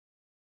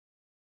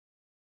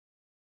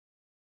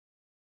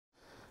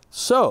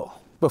So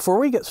before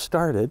we get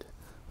started,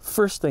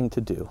 first thing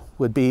to do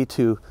would be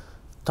to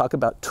talk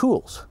about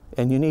tools,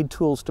 and you need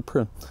tools to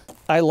prune.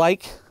 I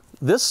like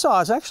this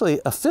saw. Is actually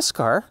a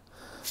Fiskar.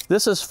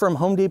 This is from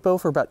Home Depot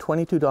for about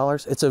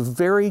 $22. It's a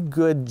very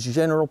good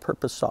general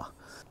purpose saw.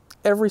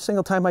 Every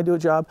single time I do a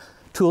job,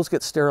 tools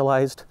get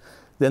sterilized,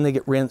 then they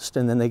get rinsed,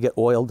 and then they get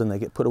oiled, and they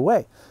get put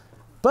away.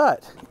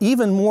 But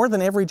even more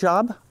than every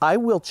job, I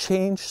will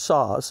change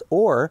saws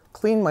or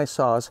clean my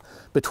saws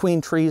between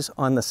trees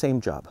on the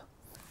same job.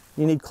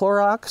 You need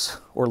Clorox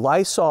or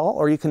Lysol,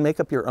 or you can make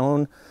up your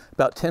own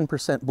about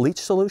 10% bleach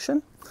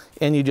solution,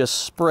 and you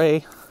just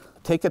spray.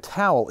 Take a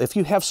towel. If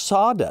you have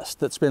sawdust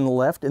that's been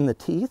left in the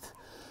teeth,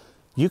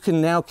 you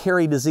can now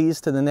carry disease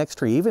to the next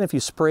tree, even if you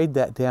sprayed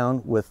that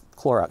down with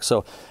Clorox.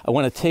 So I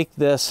want to take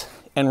this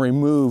and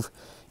remove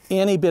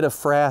any bit of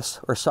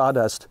frass or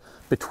sawdust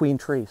between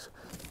trees.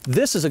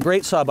 This is a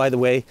great saw, by the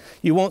way.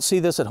 You won't see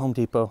this at Home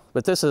Depot,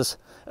 but this is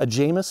a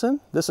Jameson.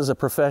 This is a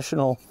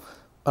professional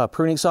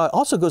pruning saw. It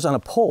also goes on a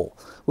pole,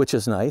 which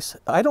is nice.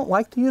 I don't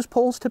like to use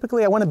poles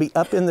typically. I want to be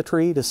up in the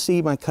tree to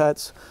see my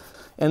cuts.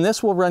 And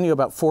this will run you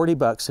about 40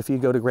 bucks. If you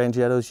go to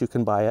Grangetto's, you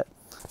can buy it.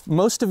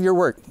 Most of your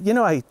work, you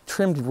know, I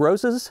trimmed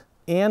roses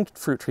and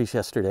fruit trees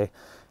yesterday.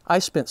 I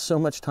spent so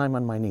much time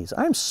on my knees.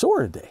 I'm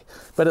sore today,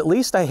 but at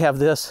least I have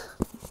this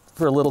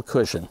for a little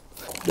cushion.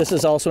 This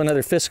is also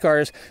another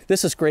Fiskar's.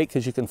 This is great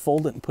because you can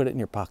fold it and put it in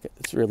your pocket.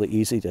 It's really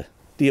easy to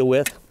deal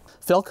with.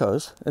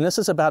 Felco's, and this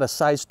is about a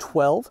size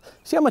 12.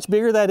 See how much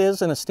bigger that is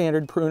than a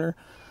standard pruner?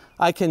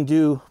 I can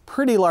do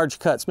pretty large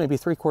cuts, maybe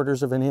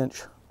 3/4 of an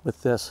inch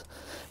with this,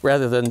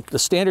 rather than the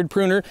standard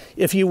pruner.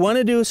 If you want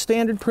to do a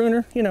standard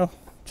pruner, you know,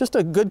 just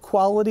a good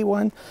quality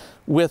one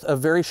with a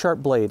very sharp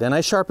blade. And I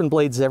sharpen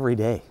blades every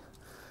day.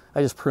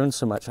 I just prune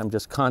so much, I'm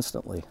just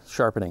constantly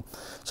sharpening.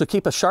 So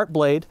keep a sharp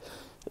blade.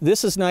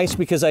 This is nice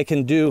because I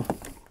can do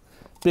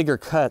bigger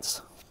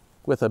cuts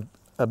with a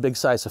big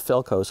size of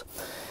Felco's.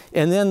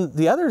 And then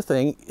the other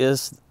thing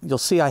is, you'll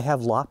see I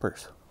have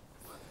loppers.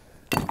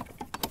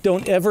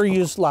 Don't ever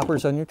use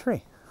loppers on your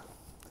tree.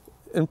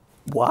 And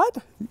what?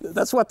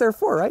 That's what they're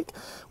for, right?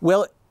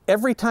 Well,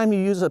 every time you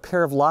use a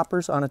pair of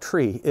loppers on a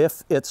tree,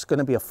 if it's going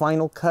to be a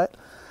final cut,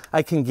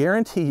 I can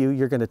guarantee you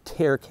you're going to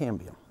tear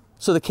cambium.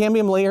 So the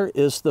cambium layer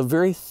is the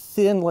very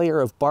thin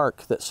layer of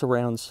bark that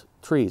surrounds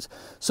trees.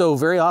 So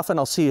very often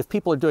I'll see if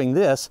people are doing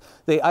this,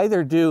 they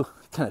either do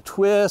kind of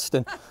twist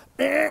and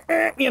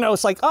you know,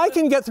 it's like, I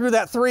can get through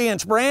that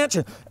 3-inch branch,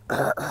 and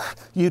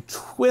you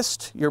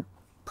twist your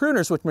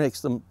pruners, which makes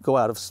them go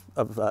out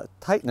of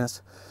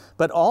tightness,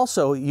 but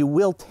also you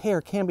will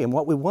tear cambium.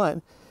 What we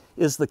want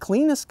is the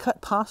cleanest cut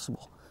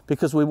possible,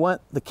 because we want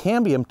the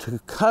cambium to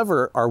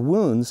cover our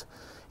wounds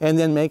and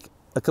then make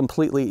a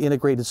completely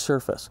integrated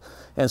surface.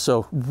 And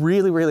so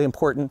really, really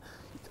important.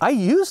 I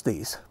use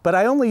these, but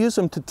I only use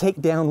them to take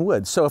down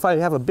wood. So if I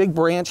have a big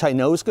branch I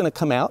know is going to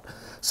come out,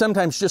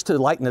 sometimes just to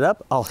lighten it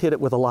up, I'll hit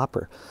it with a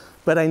lopper.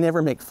 But I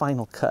never make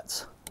final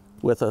cuts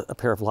with a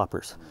pair of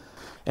loppers.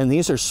 And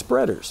these are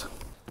spreaders.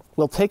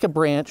 We'll take a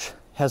branch,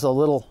 has a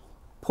little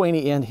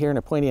pointy end here and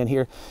a pointy end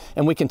here,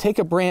 and we can take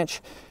a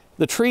branch.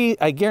 The tree,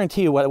 I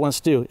guarantee you what it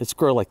wants to do is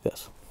grow like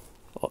this,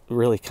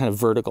 really kind of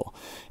vertical.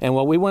 And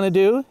what we want to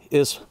do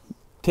is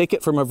take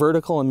it from a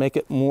vertical and make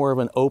it more of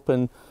an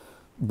open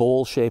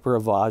bowl shape or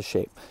a vase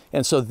shape.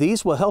 And so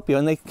these will help you,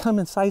 and they come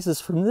in sizes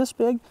from this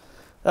big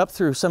up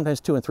through sometimes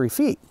 2 and 3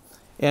 feet.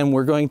 And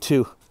we're going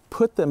to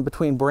put them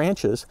between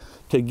branches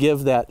to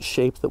give that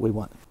shape that we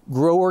want.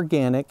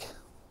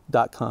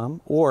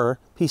 GrowOrganic.com or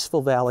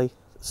Peaceful Valley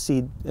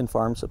Seed and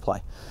Farm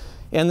Supply.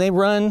 And they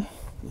run,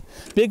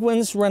 big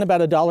ones run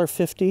about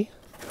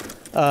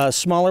 $1.50.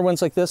 Smaller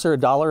ones like this are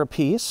 $1 a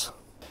piece.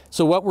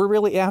 So what we're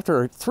really after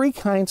are 3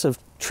 kinds of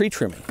tree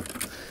trimming.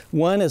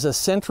 One is a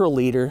central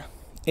leader,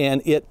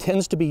 and it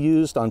tends to be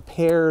used on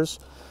pears,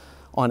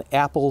 on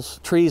apples,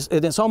 trees,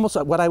 and it's almost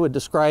like what I would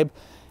describe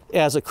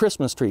as a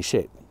Christmas tree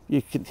shape.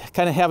 You can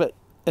kind of have it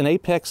an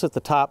apex at the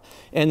top,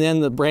 and then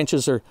the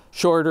branches are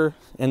shorter,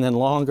 and then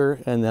longer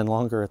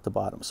at the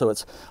bottom. So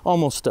it's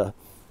almost a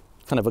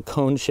kind of a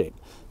cone shape.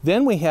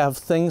 Then we have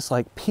things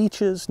like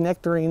peaches,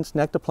 nectarines,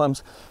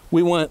 nectarplums.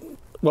 We want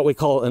what we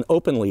call an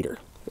open leader.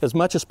 As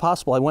much as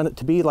possible, I want it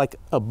to be like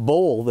a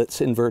bowl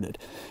that's inverted,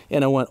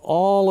 and I want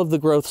all of the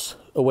growths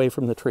away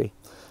from the tree.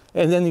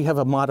 And then you have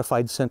a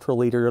modified central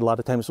leader. A lot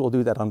of times we'll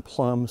do that on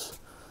plums,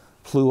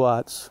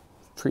 pluots,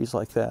 trees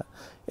like that.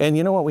 And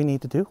you know what we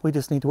need to do? We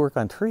just need to work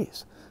on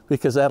trees,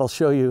 because that'll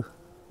show you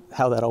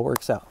how that all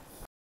works out.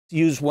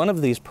 Use one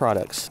of these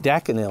products,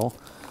 Daconil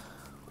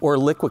or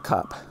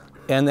Liquicop,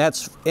 and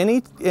that's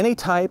any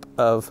type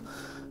of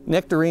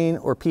nectarine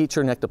or peach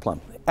or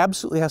nectarplum.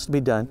 Absolutely has to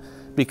be done,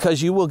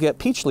 because you will get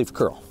peach leaf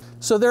curl.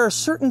 So there are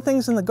certain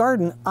things in the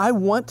garden I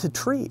want to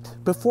treat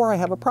before I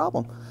have a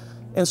problem.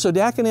 And so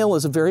Daconil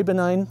is a very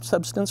benign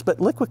substance, but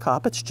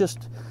Liquicop, it's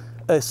just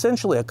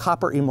essentially a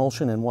copper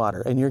emulsion in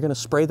water, and you're going to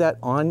spray that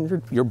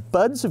on your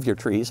buds of your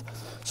trees.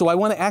 So I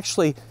want to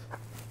actually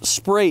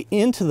spray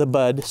into the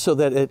bud so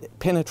that it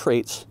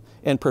penetrates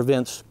and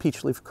prevents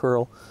peach leaf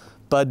curl,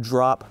 bud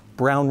drop,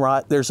 brown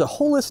rot. There's a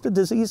whole list of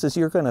diseases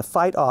you're going to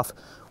fight off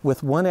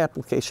with one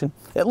application,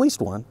 at least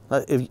one.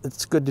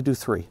 It's good to do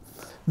 3.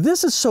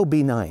 This is so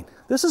benign.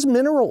 This is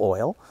mineral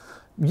oil.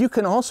 You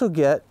can also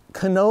get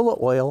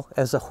canola oil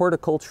as a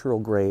horticultural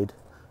grade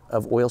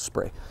of oil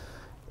spray.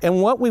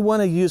 And what we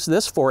want to use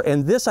this for,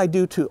 and this I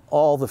do to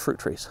all the fruit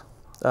trees.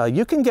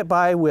 You can get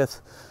by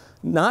with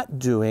not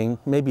doing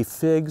maybe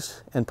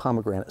figs and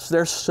pomegranates.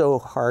 They're so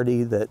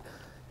hardy that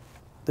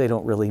they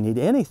don't really need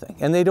anything,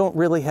 and they don't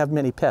really have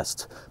many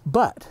pests.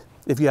 But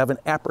if you have an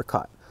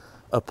apricot,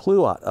 a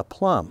pluot, a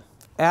plum,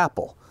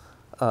 apple,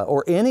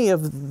 or any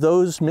of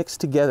those mixed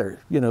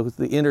together, you know,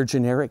 the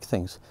intergeneric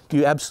things,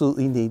 you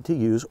absolutely need to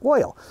use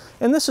oil.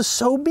 And this is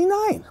so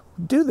benign.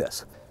 Do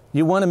this.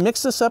 You want to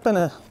mix this up in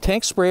a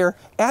tank sprayer,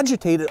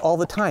 agitate it all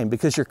the time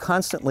because you're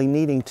constantly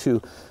needing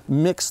to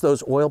mix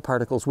those oil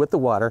particles with the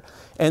water.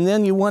 And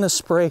then you want to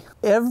spray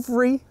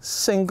every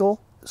single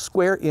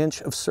square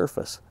inch of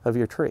surface of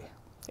your tree.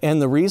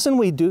 And the reason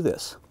we do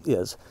this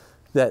is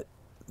that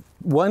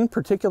one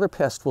particular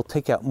pest will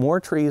take out more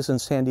trees in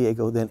San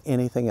Diego than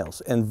anything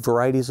else, and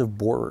varieties of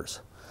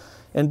borers.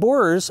 And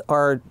borers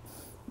are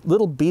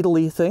little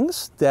beetle-y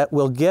things that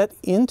will get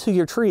into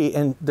your tree,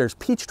 and there's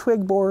peach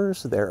twig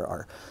borers,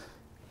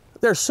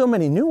 there's so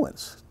many new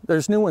ones.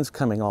 There's new ones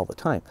coming all the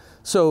time.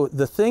 So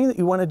the thing that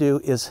you want to do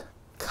is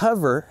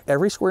cover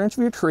every square inch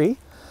of your tree.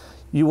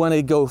 You want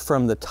to go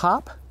from the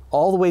top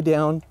all the way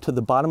down to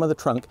the bottom of the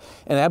trunk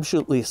and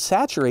absolutely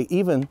saturate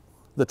even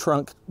the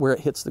trunk where it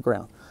hits the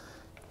ground.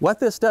 What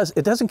this does,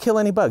 it doesn't kill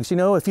any bugs. You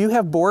know, if you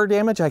have borer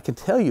damage, I can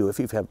tell you if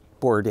you've had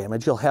borer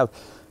damage, you'll have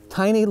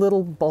tiny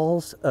little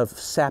balls of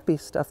sappy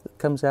stuff that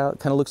comes out. It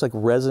kind of looks like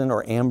resin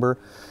or amber.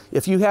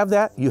 If you have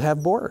that, you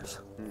have borers.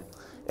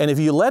 And if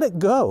you let it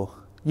go,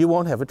 you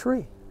won't have a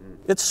tree.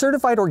 It's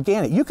certified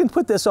organic. You can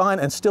put this on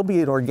and still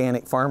be an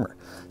organic farmer.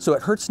 So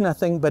it hurts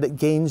nothing, but it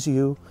gains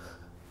you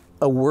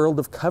a world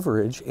of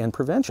coverage and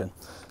prevention.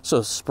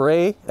 So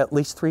spray at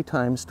least 3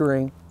 times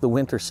during the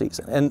winter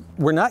season. And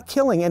we're not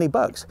killing any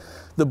bugs.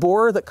 The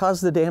borer that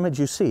caused the damage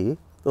you see,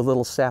 the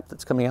little sap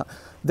that's coming out,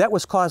 that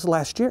was caused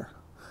last year.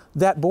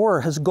 That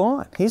borer has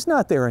gone. He's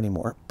not there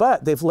anymore,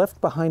 but they've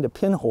left behind a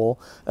pinhole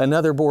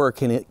another borer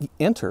can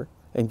enter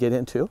and get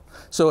into.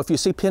 So if you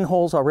see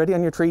pinholes already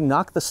on your tree,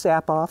 knock the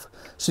sap off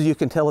so you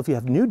can tell if you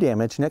have new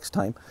damage next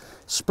time.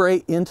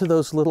 Spray into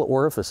those little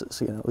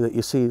orifices, you know, that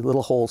you see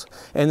little holes,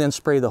 and then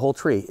spray the whole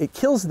tree. It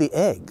kills the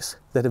eggs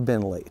that have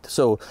been laid.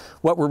 So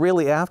what we're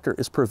really after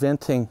is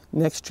preventing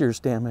next year's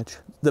damage.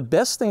 The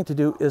best thing to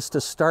do is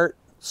to start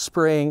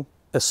spraying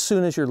as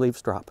soon as your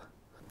leaves drop.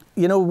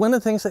 You know, one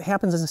of the things that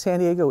happens in San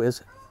Diego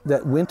is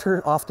that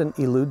winter often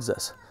eludes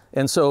us.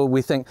 And so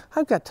we think,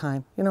 I've got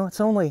time, you know,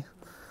 it's only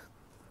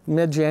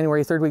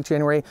mid-January, 3rd week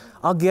January,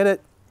 I'll get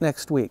it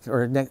next week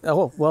or next,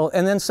 oh, well,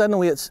 and then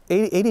suddenly it's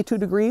 82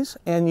 degrees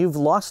and you've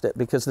lost it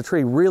because the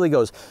tree really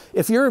goes.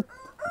 If your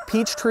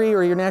peach tree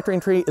or your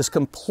nectarine tree is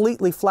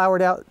completely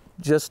flowered out,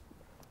 just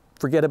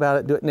forget about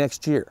it, do it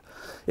next year.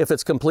 If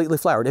it's completely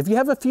flowered. If you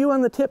have a few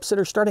on the tips that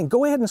are starting,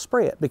 go ahead and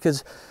spray it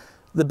because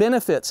the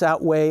benefits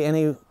outweigh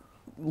any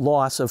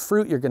loss of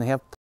fruit you're going to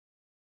have.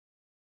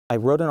 I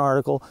wrote an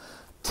article,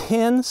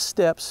 10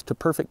 steps to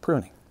perfect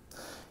pruning.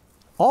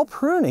 All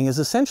pruning is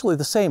essentially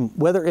the same,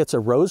 whether it's a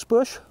rose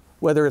bush,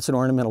 whether it's an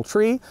ornamental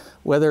tree,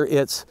 whether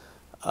it's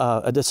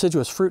a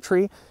deciduous fruit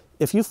tree.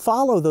 If you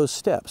follow those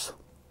steps,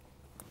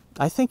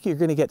 I think you're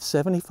going to get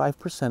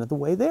 75% of the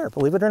way there,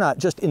 believe it or not,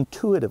 just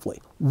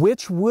intuitively.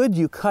 Which wood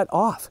you cut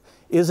off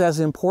is as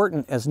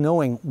important as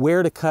knowing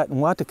where to cut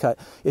and what to cut.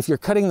 If you're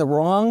cutting the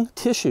wrong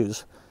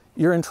tissues,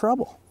 you're in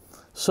trouble.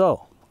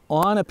 So,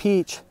 on a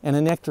peach and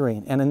a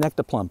nectarine and a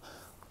nectarplum,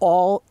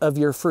 all of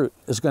your fruit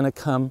is going to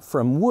come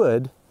from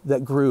wood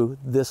that grew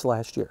this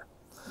last year.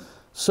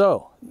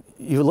 So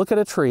you look at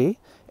a tree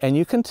and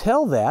you can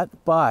tell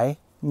that by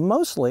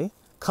mostly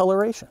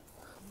coloration.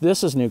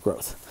 This is new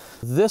growth.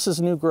 This is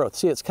new growth.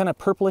 See, it's kind of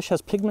purplish,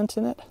 has pigment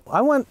in it.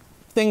 I want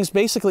things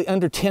basically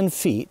under 10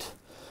 feet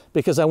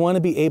because I want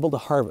to be able to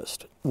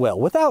harvest well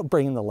without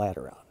bringing the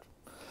ladder out.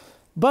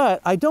 But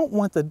I don't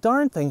want the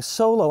darn thing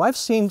so low. I've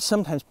seen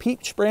sometimes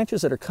peach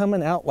branches that are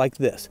coming out like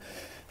this.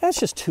 That's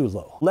just too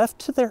low. Left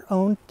to their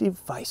own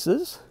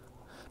devices,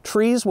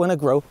 trees want to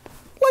grow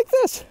like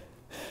this.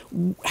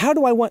 How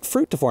do I want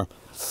fruit to form?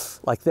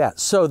 Like that.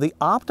 So the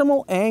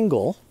optimal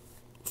angle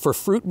for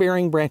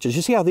fruit-bearing branches,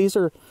 you see how these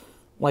are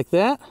like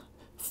that?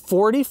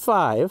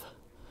 45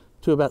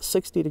 to about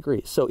 60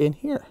 degrees. So in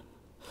here.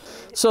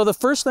 So the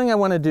first thing I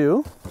want to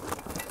do,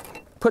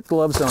 put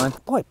gloves on.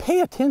 Boy, pay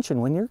attention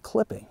when you're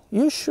clipping.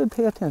 You should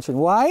pay attention.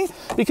 Why?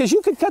 Because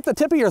you could cut the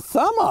tip of your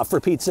thumb off, for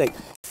Pete's sake.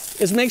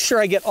 Is make sure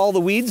I get all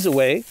the weeds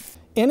away.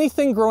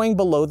 Anything growing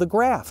below the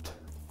graft.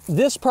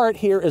 This part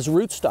here is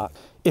rootstock.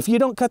 If you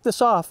don't cut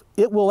this off,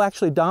 it will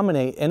actually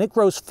dominate and it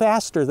grows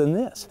faster than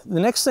this.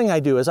 The next thing I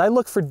do is I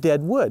look for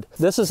dead wood.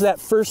 This is that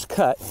first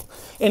cut.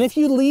 And if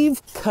you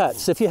leave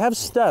cuts, if you have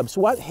stubs,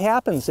 what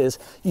happens is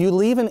you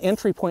leave an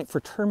entry point for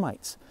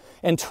termites.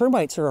 And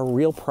termites are a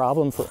real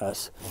problem for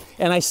us.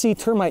 And I see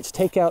termites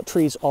take out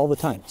trees all the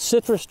time.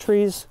 Citrus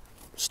trees,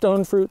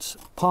 stone fruits,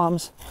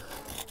 palms.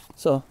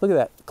 So look at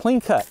that,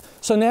 clean cut.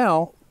 So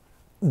now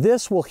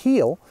this will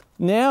heal.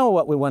 Now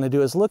what we want to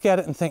do is look at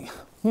it and think,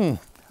 how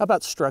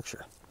about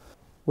structure?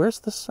 Where's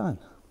the sun?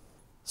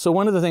 So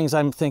one of the things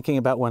I'm thinking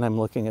about when I'm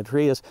looking at a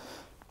tree is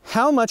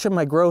how much of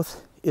my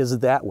growth is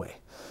that way?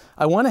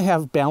 I want to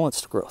have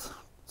balanced growth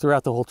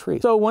throughout the whole tree.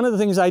 So one of the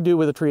things I do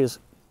with a tree is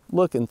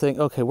look and think,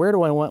 okay, where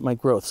do I want my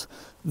growths?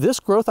 This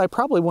growth I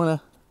probably want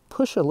to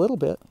push a little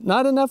bit.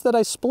 Not enough that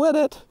I split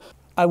it.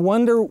 I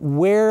wonder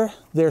where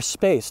they're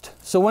spaced.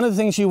 So one of the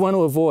things you want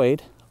to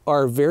avoid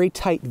are very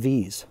tight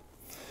V's.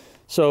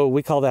 So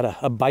we call that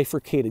a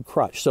bifurcated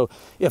crotch. So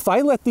if I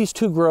let these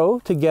two grow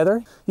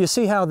together, you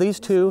see how these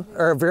two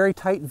are a very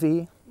tight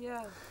V?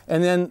 Yeah.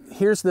 And then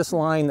here's this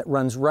line that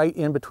runs right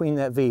in between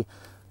that V.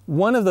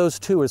 One of those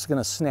two is going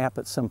to snap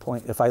at some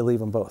point if I leave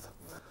them both.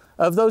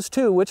 Of those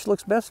two, which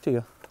looks best to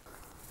you?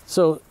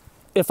 So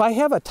if I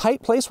have a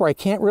tight place where I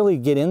can't really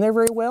get in there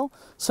very well,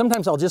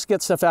 sometimes I'll just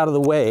get stuff out of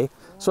the way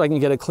so I can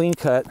get a clean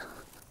cut.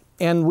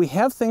 And we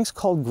have things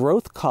called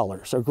growth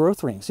collars or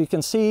growth rings. You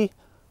can see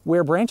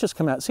where branches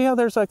come out. See how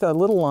there's like a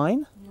little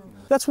line?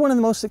 That's one of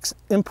the most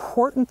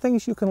important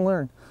things you can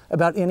learn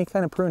about any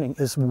kind of pruning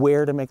is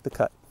where to make the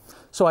cut.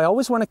 So I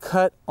always want to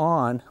cut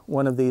on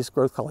one of these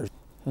growth collars.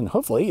 And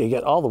hopefully you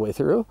get all the way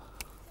through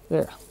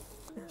there.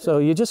 So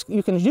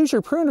you can use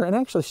your pruner and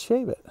actually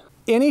shave it.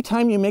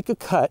 Anytime you make a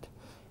cut,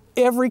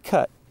 every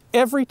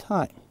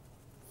time,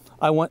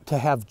 I want to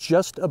have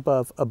just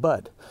above a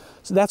bud.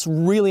 So that's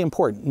really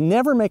important.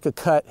 Never make a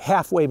cut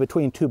halfway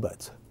between two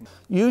buds.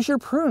 Use your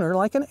pruner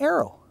like an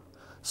arrow.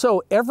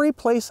 So every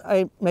place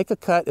I make a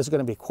cut is going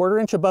to be a 1/4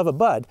 inch above a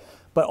bud,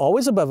 but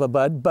always above a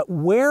bud. But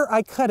where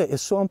I cut it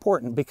is so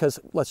important because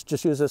let's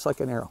just use this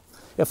like an arrow.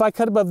 If I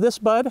cut above this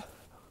bud,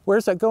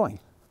 where's that going?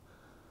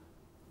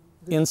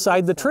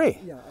 Inside the tree.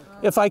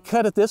 If I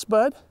cut at this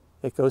bud,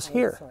 it goes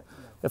here.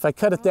 If I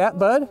cut at that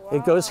bud,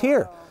 it goes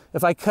here.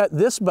 If I cut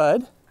this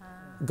bud,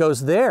 it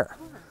goes there.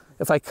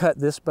 If I cut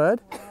this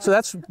bud, so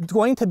that's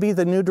going to be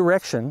the new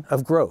direction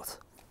of growth.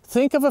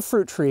 Think of a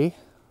fruit tree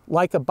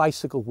like a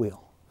bicycle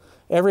wheel.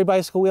 Every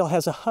bicycle wheel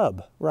has a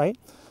hub, right?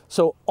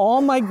 So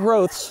all my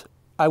growths,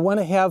 I want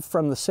to have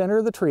from the center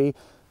of the tree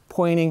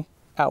pointing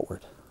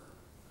outward,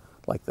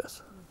 like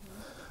this.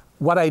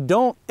 What I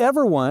don't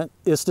ever want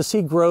is to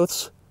see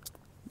growths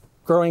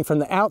growing from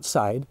the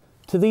outside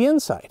to the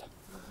inside.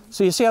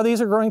 So you see how these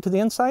are growing to the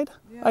inside?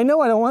 I know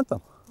I don't want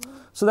them.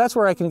 So that's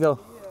where I can go,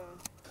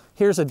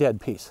 here's a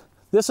dead piece.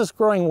 This is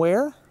growing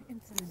where?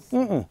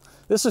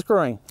 This is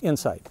growing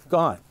inside,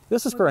 gone.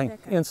 This is growing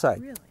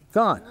inside,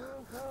 gone.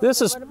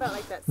 This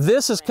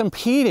is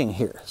competing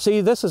here.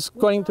 See, this is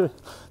going to,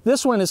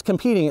 this one is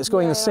competing. It's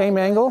going the same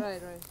angle.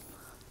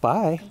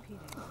 Bye.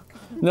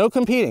 No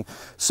competing.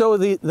 So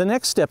the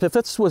next step, if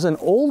this was an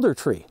older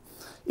tree,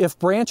 if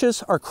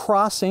branches are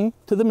crossing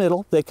to the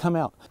middle, they come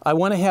out. I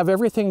want to have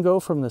everything go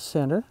from the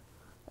center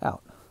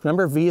out.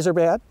 Remember, V's are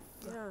bad?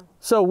 Yeah.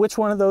 So which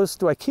one of those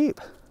do I keep?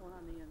 One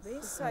on the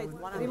inside.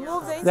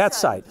 Remove the inside. That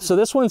side. So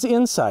this one's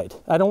inside.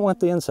 I don't want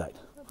the inside.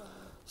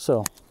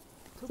 So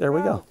there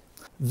we go.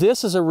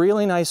 This is a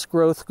really nice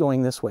growth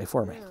going this way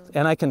for me.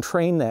 And I can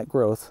train that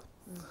growth.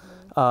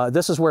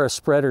 This is where a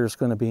spreader is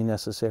going to be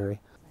necessary.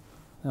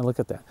 Now look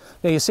at that.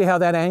 Now you see how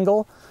that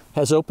angle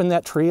has opened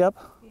that tree up?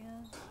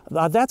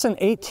 Yeah. That's an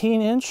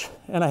 18-inch,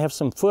 and I have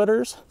some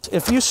footers.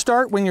 If you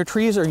start when your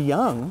trees are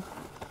young,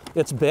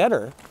 it's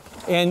better,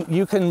 and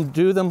you can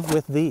do them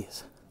with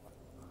these.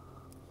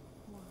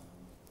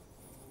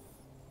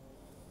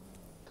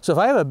 So if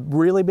I have a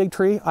really big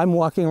tree, I'm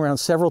walking around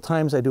several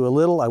times. I do a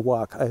little, I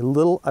walk, a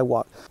little, I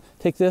walk.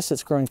 Take this,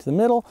 it's growing to the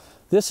middle.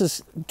 This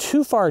is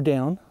too far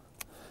down.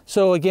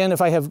 So again, if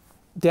I have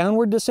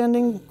downward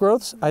descending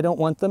growths, I don't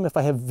want them. If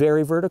I have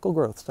very vertical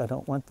growths, I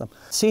don't want them.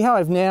 See how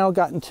I've now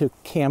gotten to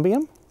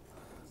cambium?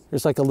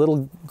 There's like a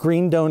little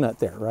green donut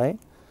there, right?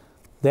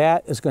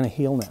 That is going to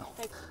heal now.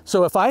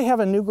 So if I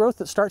have a new growth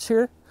that starts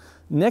here,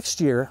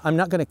 next year, I'm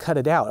not going to cut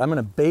it out. I'm going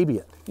to baby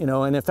it, you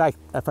know, and if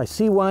I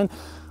see one,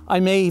 I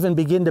may even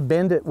begin to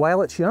bend it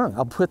while it's young.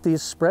 I'll put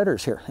these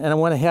spreaders here, and I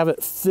want to have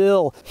it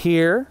fill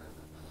here,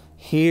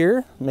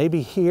 here,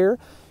 maybe here,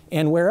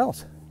 and where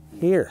else?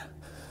 Here.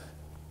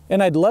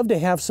 And I'd love to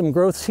have some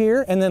growths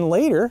here, and then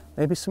later,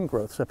 maybe some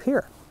growths up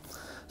here.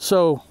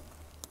 So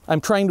I'm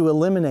trying to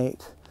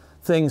eliminate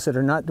things that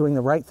are not doing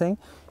the right thing,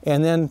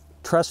 and then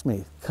trust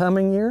me,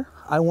 coming year,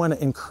 I want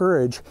to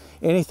encourage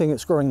anything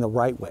that's growing the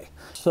right way.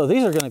 So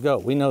these are going to go,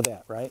 we know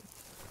that, right?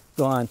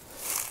 Go on.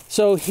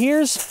 So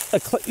here's,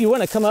 you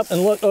want to come up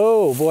and look,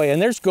 oh boy,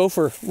 and there's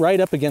gopher right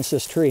up against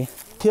this tree.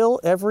 Kill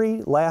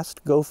every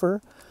last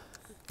gopher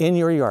in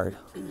your yard.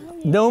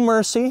 No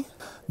mercy,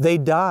 they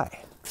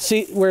die.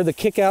 See where the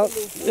kick out,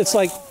 it's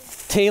like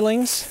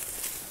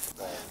tailings.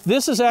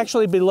 This is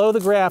actually below the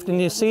graft,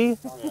 and you see,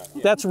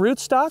 that's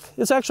rootstock.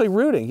 It's actually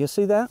rooting, you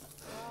see that?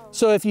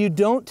 So if you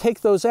don't take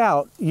those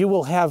out, you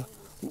will have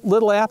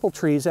little apple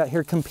trees out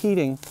here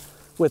competing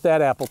with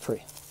that apple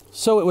tree.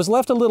 So it was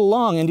left a little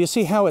long, and do you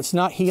see how it's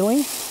not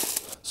healing?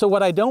 So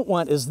what I don't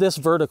want is this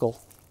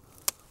vertical.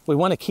 We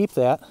want to keep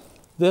that.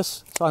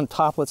 This is on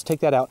top, let's take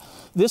that out.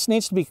 This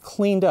needs to be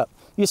cleaned up.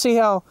 You see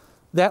how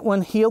that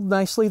one healed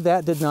nicely,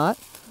 that did not?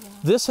 Yeah.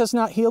 This has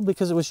not healed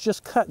because it was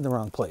just cut in the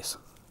wrong place.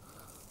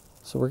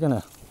 So we're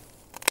gonna,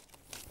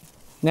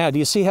 now do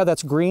you see how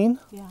that's green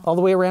all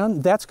the way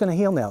around? That's gonna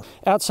heal now.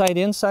 Outside,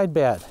 inside,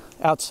 bad.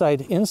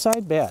 Outside,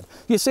 inside, bad.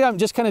 You see I'm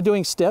just kind of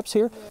doing steps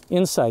here?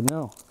 Inside,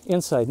 no.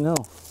 Inside, no.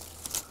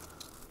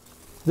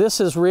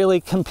 This is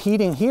really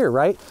competing here,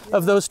 right? Yeah.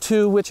 Of those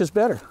two, which is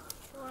better?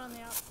 On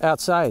the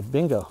outside,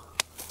 bingo,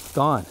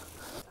 gone.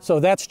 So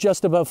that's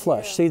just above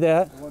flush. See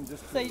that?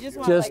 So you just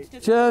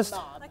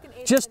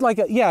want just like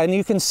a, yeah, and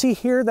you can see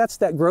here, that's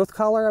that growth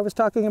collar I was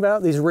talking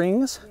about, these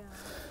rings. Yeah.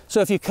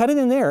 So if you cut it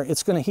in there,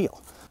 it's gonna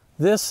heal.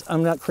 This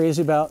I'm not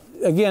crazy about.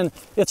 Again,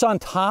 it's on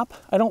top.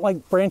 I don't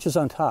like branches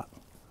on top.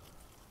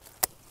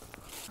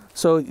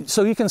 So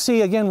you can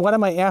see again, what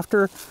am I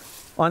after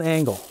on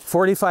angle?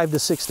 45 to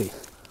 60.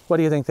 What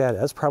do you think that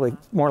is? Probably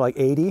more like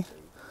 80.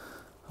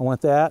 I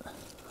want that,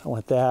 I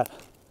want that.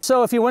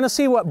 So if you want to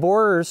see what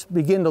borers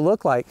begin to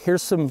look like,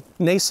 here's some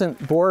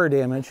nascent borer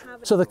damage.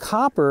 So the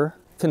copper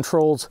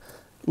controls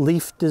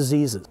leaf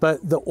diseases,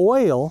 but the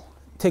oil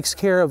takes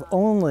care of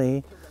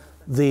only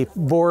the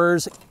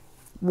borers.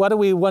 What do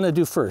we want to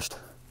do first?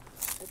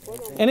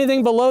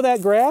 Anything below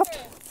that graft?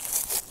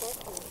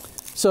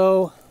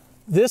 So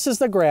this is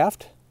the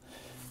graft.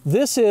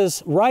 This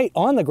is right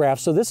on the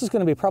graft, so this is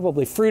going to be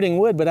probably fruiting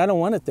wood, but I don't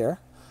want it there.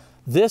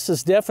 This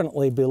is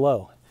definitely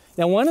below.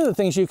 Now, one of the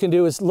things you can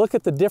do is look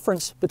at the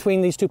difference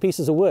between these two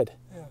pieces of wood.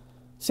 Yeah.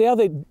 See how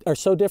they are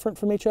so different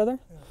from each other?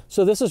 Yeah.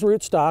 So this is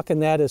rootstock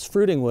and that is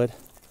fruiting wood.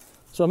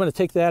 So I'm going to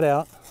take that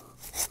out.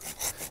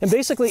 And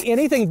basically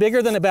anything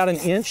bigger than about 1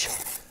 inch,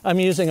 I'm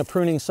using a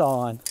pruning saw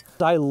on.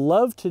 I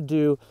love to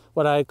do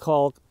what I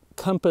call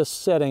compass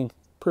setting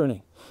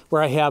pruning,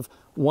 where I have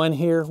one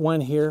here,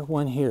 one here,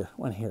 one here,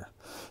 one here.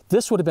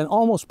 This would have been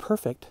almost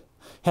perfect.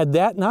 Had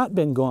that not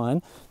been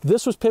gone,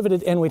 this was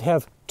pivoted and we'd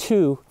have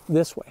 2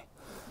 this way.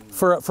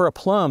 For a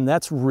plum,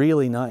 that's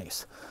really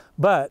nice.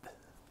 But,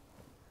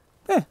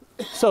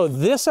 so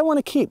this I want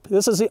to keep.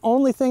 This is the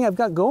only thing I've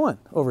got going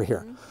over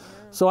here.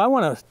 So I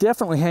want to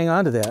definitely hang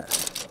on to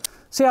that.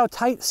 See how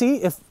tight, see,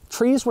 if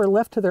trees were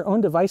left to their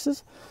own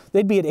devices,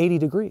 they'd be at 80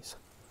 degrees,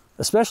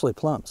 especially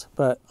plums.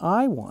 But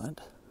I want,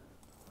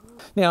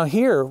 now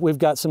here we've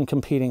got some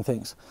competing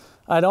things.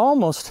 I'd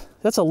almost,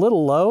 that's a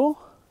little low.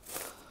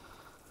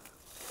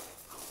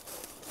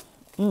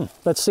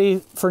 But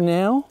see, for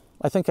now,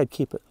 I think I'd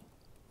keep it.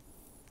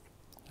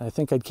 I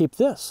think I'd keep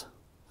this.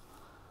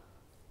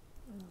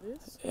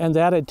 And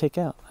that I'd take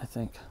out, I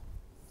think.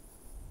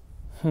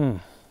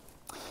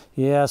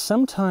 Yeah,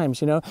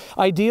 sometimes, you know,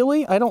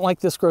 ideally, I don't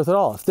like this growth at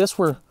all. If this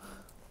were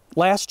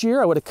last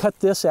year, I would have cut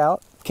this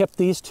out, kept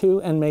these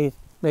 2, and made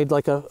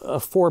like a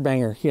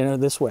 4-banger, you know,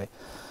 this way.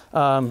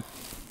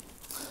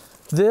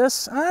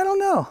 This, I don't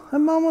know.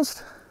 I'm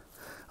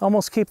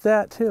almost keep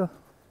that too.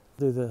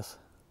 Do this.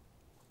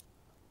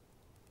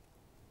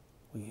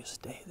 Will you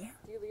stay there?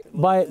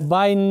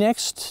 By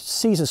next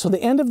season, so the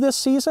end of this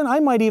season,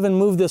 I might even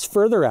move this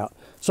further out.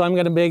 So I'm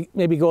going to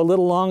maybe go a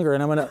little longer,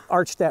 and I'm going to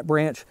arch that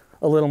branch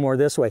a little more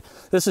this way.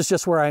 This is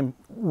just where I'm,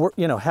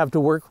 you know, have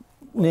to work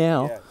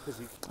now.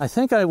 I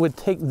think I would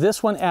take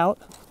this one out,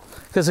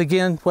 because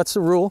again, what's the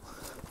rule?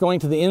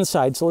 Going to the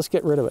inside, so let's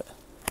get rid of it.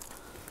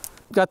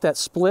 Got that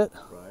split.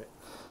 Right.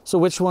 So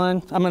which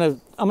one? I'm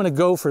gonna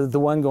go for the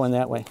one going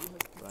that way.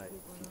 Right.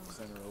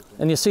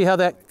 And you see how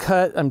that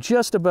cut? I'm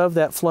just above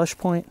that flush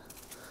point.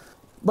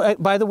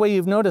 By the way,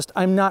 you've noticed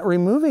I'm not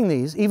removing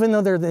these, even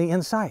though they're the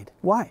inside.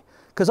 Why?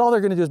 Because all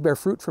they're going to do is bear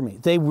fruit for me.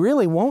 They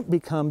really won't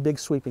become big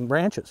sweeping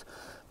branches.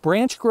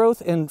 Branch growth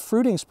and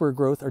fruiting spur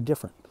growth are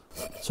different.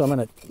 So I'm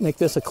going to make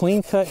this a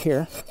clean cut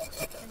here.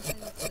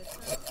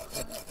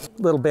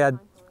 Little bad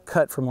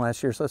cut from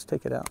last year, so let's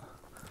take it out.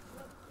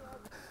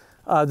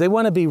 They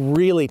want to be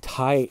really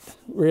tight,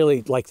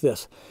 really like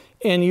this.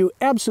 And you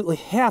absolutely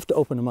have to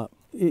open them up.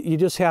 You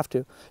just have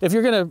to. If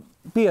you're going to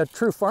be a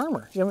true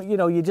farmer, you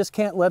know, you just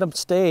can't let them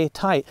stay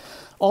tight.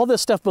 All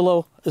this stuff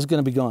below is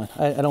going to be gone.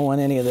 I don't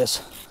want any of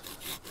this.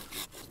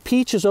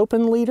 Peach is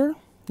open leader,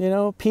 you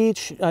know,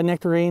 peach,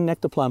 nectarine,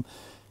 nectarplum.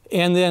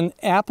 And then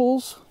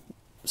apples,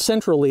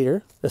 central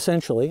leader,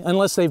 essentially,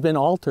 unless they've been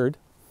altered.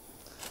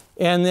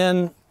 And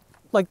then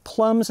like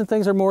plums and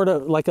things are more to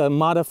like a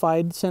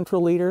modified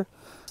central leader.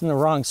 In the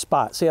wrong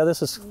spot. See how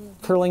this is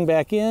curling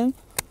back in?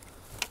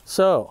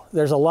 So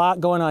there's a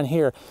lot going on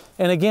here.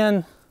 And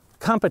again,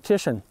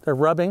 competition, they're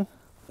rubbing.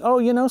 Oh,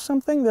 you know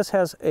something? This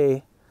has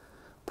a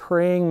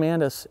praying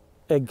mantis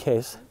egg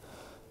case.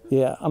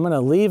 Yeah, I'm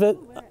gonna leave it.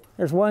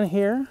 There's one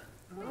here.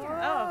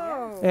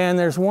 And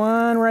there's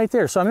one right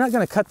there. So I'm not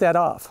gonna cut that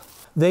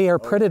off. They are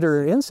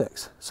predator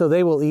insects, so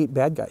they will eat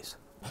bad guys.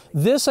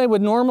 This I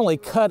would normally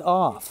cut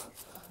off.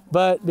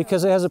 But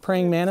because it has a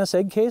praying mantis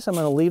egg case, I'm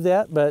going to leave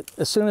that. But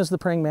as soon as the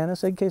praying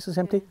mantis egg case is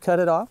empty, cut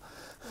it off.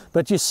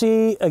 But you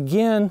see,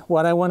 again,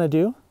 what I want to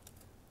do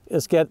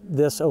is get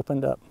this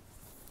opened up.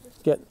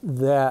 get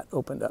that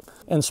opened up.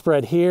 And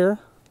spread here.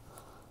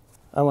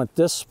 I want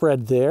this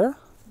spread there.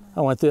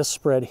 I want this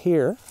spread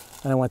here.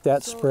 And I want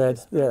that spread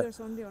there.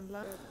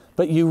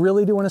 But you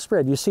really do want to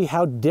spread. You see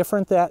how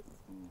different that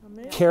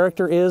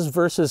character is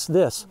versus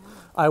this.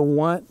 I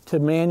want to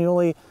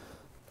manually,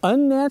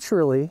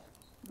 unnaturally,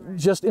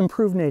 just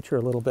improve nature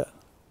a little bit.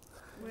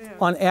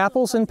 On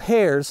apples and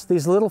pears,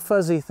 these little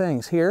fuzzy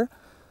things here,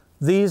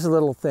 these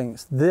little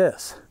things,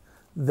 this,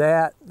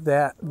 that.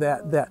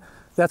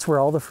 That's where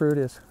all the fruit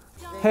is.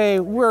 Hey,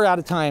 we're out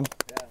of time.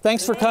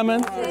 Thanks for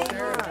coming.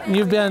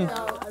 You've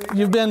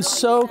been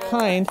so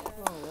kind.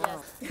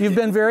 You've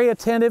been very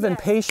attentive and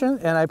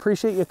patient, and I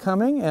appreciate you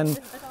coming. And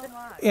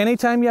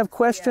anytime you have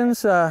questions,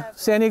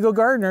 San Diego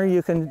Gardener,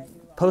 you can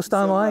post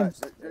online.